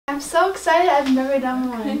I'm so excited. I've never done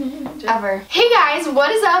one ever. Hey guys,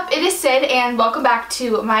 what is up? It is Sid and welcome back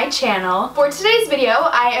to my channel. For today's video,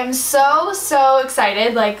 I am so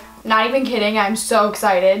excited, like not even kidding, I'm so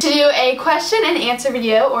excited to do a question and answer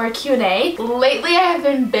video or a Q&A. Lately I have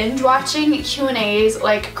been binge watching Q&As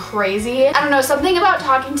like crazy. I don't know, something about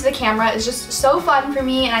talking to the camera is just so fun for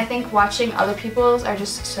me, and I think watching other people's are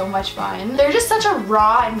just so much fun. They're just such a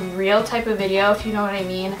raw and real type of video, if you know what I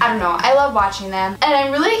mean. I don't know, I love watching them and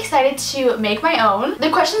I'm really excited to make my own.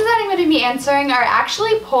 The questions that I'm going to be answering are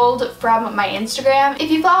actually pulled from my Instagram.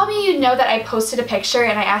 If you follow me, you know that I posted a picture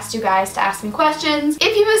and I asked you guys to ask me questions.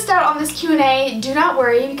 If you missed out on this Q&A, do not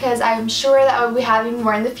worry because I'm sure that I will be having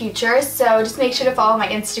more in the future, so just make sure to follow my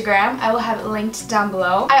Instagram. I will have it linked down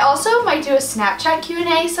below. I also might do a Snapchat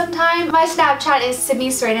Q&A sometime. My Snapchat is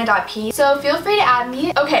sydneyserena.p, so feel free to add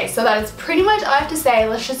me. Okay, so that is pretty much all I have to say.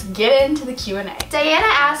 Let's just get into the Q&A. Diana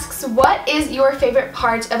asks, what is your favorite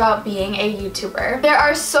part about being a YouTuber? There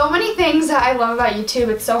are so many things that I love about YouTube.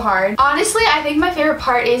 It's so hard. Honestly, I think my favorite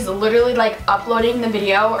part is literally like uploading the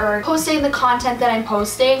video or posting the content that I'm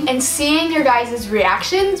posting and seeing your guys'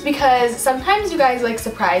 reactions, because sometimes you guys like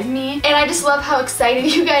surprise me and I just love how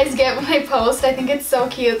excited you guys get when I post. I think it's so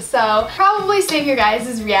cute, so probably seeing your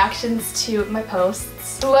guys' reactions to my posts.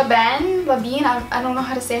 Labine, I don't know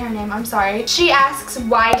how to say her name, I'm sorry. She asks,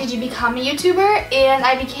 why did you become a YouTuber? And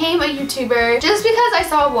I became a YouTuber just because I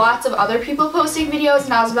saw lots of other people posting videos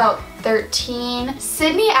and I was about 13.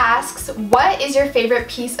 Sydney asks, what is your favorite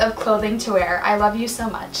piece of clothing to wear? I love you so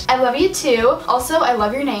much. I love you too. Also, I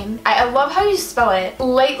love your name. I love how you spell it.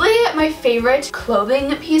 Lately, my favorite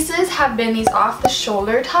clothing pieces have been these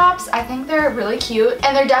off-the-shoulder tops. I think they're really cute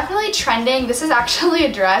and they're definitely trending. This is actually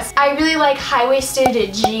a dress. I really like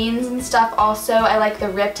high-waisted jeans and stuff also. I like the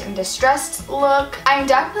ripped and distressed look. I'm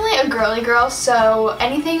definitely a girly girl, so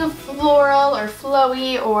anything floral or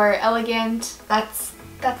flowy or elegant, that's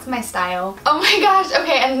my style. Oh my gosh,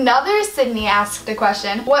 okay, another Sydney asked a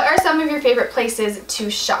question. What are some of your favorite places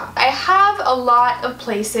to shop? I have a lot of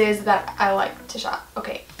places that I like to shop.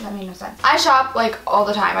 Okay, that made no sense. I shop like all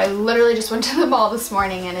the time. I literally just went to the mall this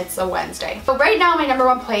morning and it's a Wednesday. But right now my number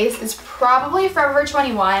one place is probably Forever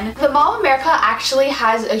 21. The Mall of America actually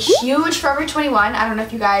has a huge Forever 21. I don't know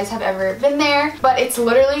if you guys have ever been there, but it's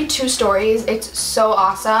literally 2 stories. It's so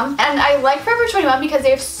awesome. And I like Forever 21 because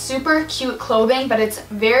they have super cute clothing, but it's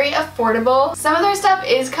very affordable. Some of their stuff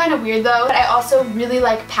is kind of weird though, but I also really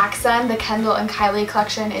like PacSun. The Kendall and Kylie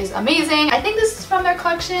collection is amazing. I think this is from their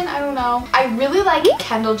collection, I don't know. I really like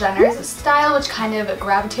Kendall Jenner's style, which kind of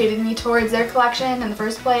gravitated me towards their collection in the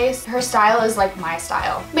first place. Her style is like my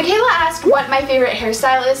style. Michaela asked what my favorite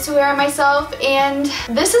hairstyle is to wear on myself, and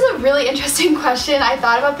this is a really interesting question. I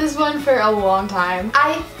thought about this one for a long time.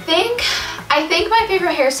 I think my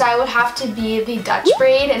favorite hairstyle would have to be the Dutch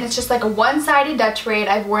braid, and it's just like a one-sided Dutch braid.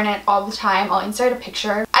 I've worn it all the time. I'll insert a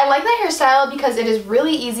picture. I like that hairstyle because it is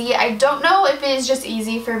really easy. I don't know if it is just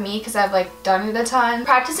easy for me because I've like done it a ton.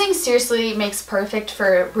 Practicing seriously makes perfect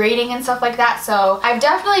for braiding and stuff like that, so I've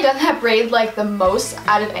definitely done that braid like the most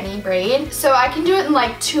out of any braid. So I can do it in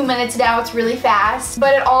like 2 minutes now. It's really fast,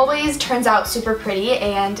 but it always turns out super pretty,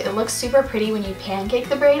 and it looks super pretty when you pancake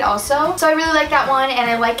the braid also. So I really like that one, and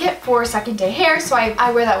I like it for second day hair, so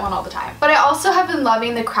I wear that one all the time. But I also have been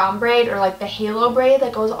loving the crown braid, or like the halo braid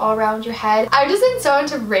that goes all around your head. I've just been so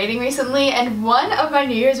into braiding recently, and one of my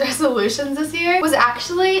New Year's resolutions this year was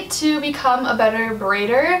actually to become a better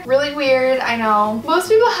braider. Really weird, I know. Most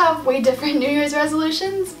people have way different New Year's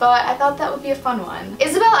resolutions, but I thought that would be a fun one.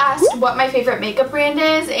 Isabel asked what my favorite makeup brand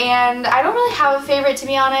is, and I don't really have a favorite, to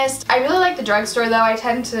be honest. I really like the drugstore though. I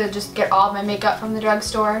tend to just get all of my makeup from the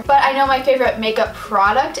drugstore. But I know my favorite makeup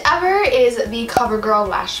product ever is the CoverGirl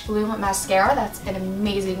Lash Bloom mascara. That's an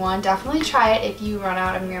amazing one. Definitely try it if you run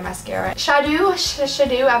out of your mascara. Shadu,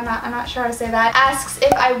 I'm not sure how to say that, asks,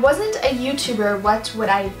 if I wasn't a YouTuber, what would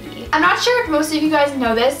I be? I'm not sure if most of you guys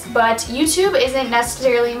know this, but YouTube isn't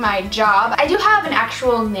necessarily my job. I do have an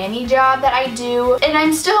actual nanny job that I do, and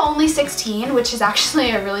I'm still only 16, which is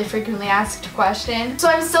actually a really frequently asked question. So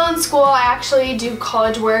I'm still in school. I actually do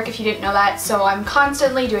college work, if you didn't know that, so I'm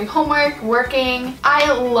constantly doing homework, working.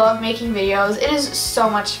 I love making videos. It is so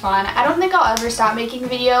much fun. I don't think I'll ever stop making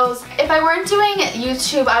videos. If I weren't doing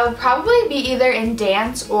YouTube, I would probably be either in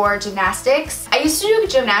dance or gymnastics. I used to do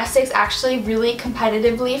gymnastics actually really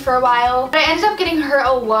competitively for a while, but I ended up getting hurt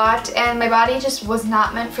a lot and my body just was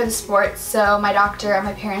not meant for the sport, so my doctor and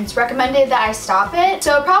my parents recommended that I stop it.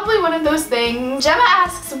 So probably one of those things. Gemma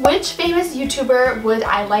asks, which famous YouTuber would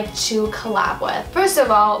I like to collab with? First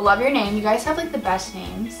of all, love your name. You guys have like the best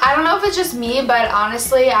names. times. I don't know if it's just me, but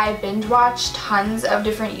honestly, I binge watch tons of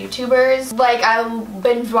different YouTubers. Like, I'll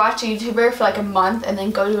binge watch a YouTuber for like a month and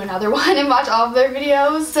then go to another one and watch all of their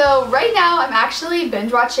videos. So right now, I'm actually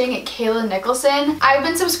binge watching Kayla Nicholson. I've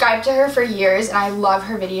been subscribed to her for years and I love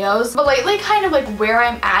her videos. But lately, kind of like where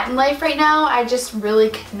I'm at in life right now, I just really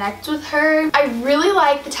connect with her. I really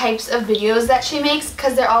like the types of videos that she makes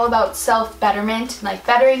because they're all about self-betterment, like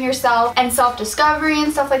bettering yourself and self-discovery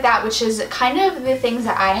and stuff like that, which is kind of the things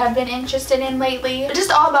that I have been interested in lately. But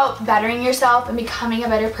just all about bettering yourself and becoming a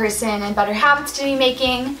better person and better habits to be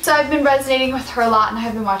making. So I've been resonating with her a lot and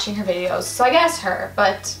I've been watching her videos. So I guess her,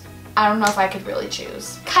 but I don't know if I could really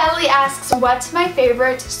choose. Kylie asks what my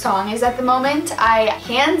favorite song is at the moment. I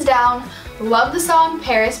hands down love the song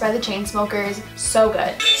Paris by the Chainsmokers. So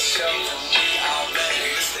good.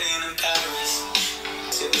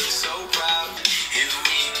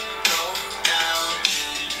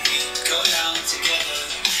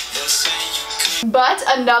 But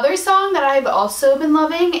another song that I've also been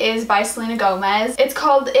loving is by Selena Gomez. It's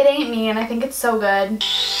called It Ain't Me and I think it's so good.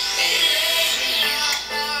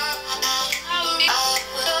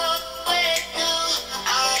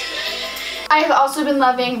 I've also been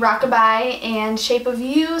loving Rockabye and Shape of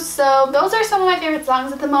You, so those are some of my favorite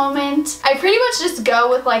songs at the moment. I pretty much just go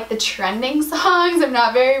with like the trending songs. I'm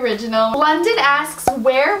not very original. London asks,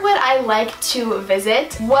 where would I like to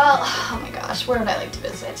visit? Well, oh my gosh, where would I like to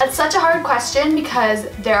visit? That's such a hard question because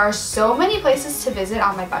there are so many places to visit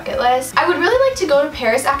on my bucket list. I would really like to go to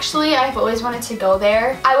Paris actually. I've always wanted to go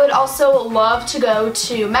there. I would also love to go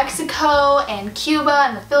to Mexico and Cuba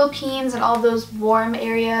and the Philippines and all those warm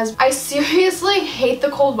areas. I seriously hate the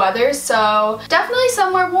cold weather, so definitely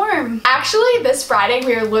somewhere warm. Actually, this Friday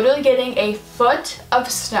we are literally getting a foot of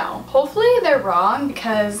snow. Hopefully they're wrong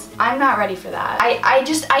because I'm not ready for that.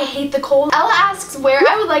 I hate the cold. Ella asks where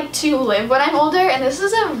I would like to live when I'm older, and this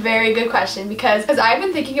is a very good question because I've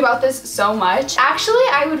been thinking about this so much. Actually,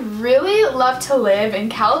 I would really love to live in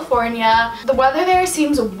California. The weather there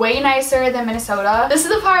seems way nicer than Minnesota. This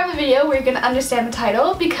is the part of the video where you're gonna understand the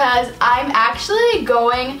title because I'm actually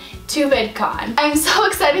going to VidCon. I'm so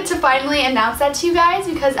excited to finally announce that to you guys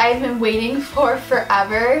because I've been waiting for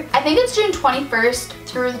forever. I think it's June 21st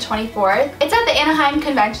through the 24th. It's at the Anaheim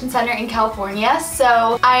Convention Center in California,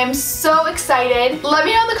 so I am so excited. Let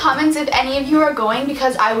me know in the comments if any of you are going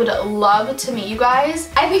because I would love to meet you guys.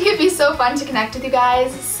 I think it'd be so fun to connect with you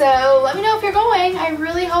guys, so let me know if you're going. I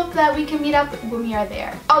really hope that we can meet up when we are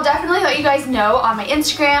there. I'll definitely let you guys know on my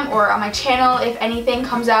Instagram or on my channel if anything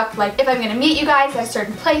comes up, like if I'm gonna meet you guys at a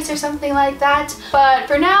certain place or something like that. But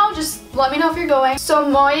for now, just let me know if you're going. So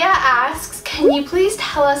Moya asks, can you please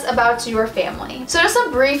tell us about your family? So just a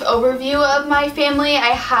brief overview of my family. I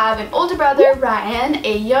have an older brother, Ryan,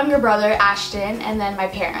 a younger brother, Ashton, and then my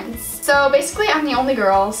parents. So basically I'm the only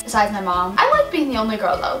girl besides my mom. I like being the only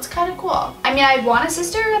girl though, it's kind of cool. I mean, I want a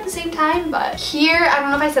sister at the same time, but here, I don't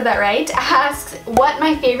know if I said that right, asks what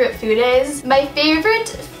my favorite food is. My favorite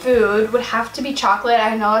food would have to be chocolate.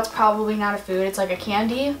 I know it's probably not a food, it's like a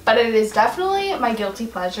candy, but it is definitely my guilty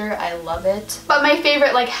pleasure. I love it. But my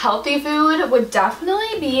favorite like healthy food would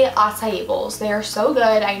definitely be acai bowls. They are so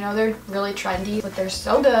good. I know they're really trendy, but they're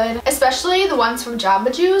so good. Especially the ones from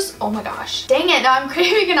Jamba Juice. Oh my gosh. Dang it, now I'm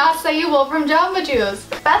craving an acai bowl from Jamba Juice.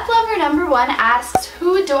 Beth Lover number 1 asks,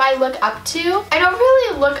 who do I look up to? I don't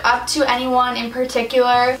really look up to anyone in particular.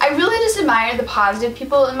 I really just admire the positive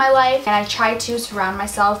people in my life and I try to surround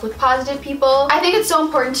myself with positive people. I think it's so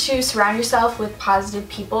important to surround yourself with positive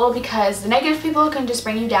people because the negative people can just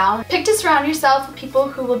bring you down. Pick to surround yourself with people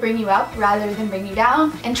who will bring you up rather than bring you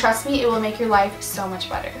down, and trust me, it will make your life so much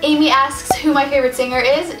better. Amy asks who my favorite singer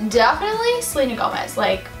is. Definitely Selena Gomez,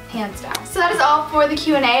 like hands down. So that is all for the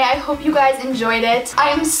Q&A. I hope you guys enjoyed it. I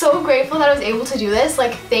am so grateful that I was able to do this.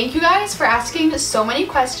 Like, thank you guys for asking so many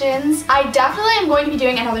questions. I definitely am going to be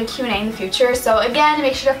doing another Q&A in the future. So again,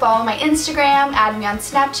 make sure to follow my Instagram, add me on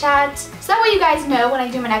Snapchat. So that way you guys know when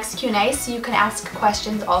I do my next Q&A so you can ask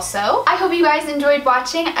questions also. I hope you guys enjoyed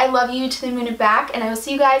watching. I love you to the moon and back, and I will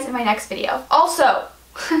see you guys in my next video. Also,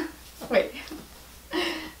 wait.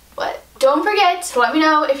 What? Don't forget to let me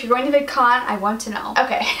know if you're going to VidCon. I want to know.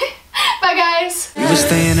 Okay. Bye, guys. We were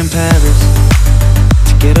staying in Paris.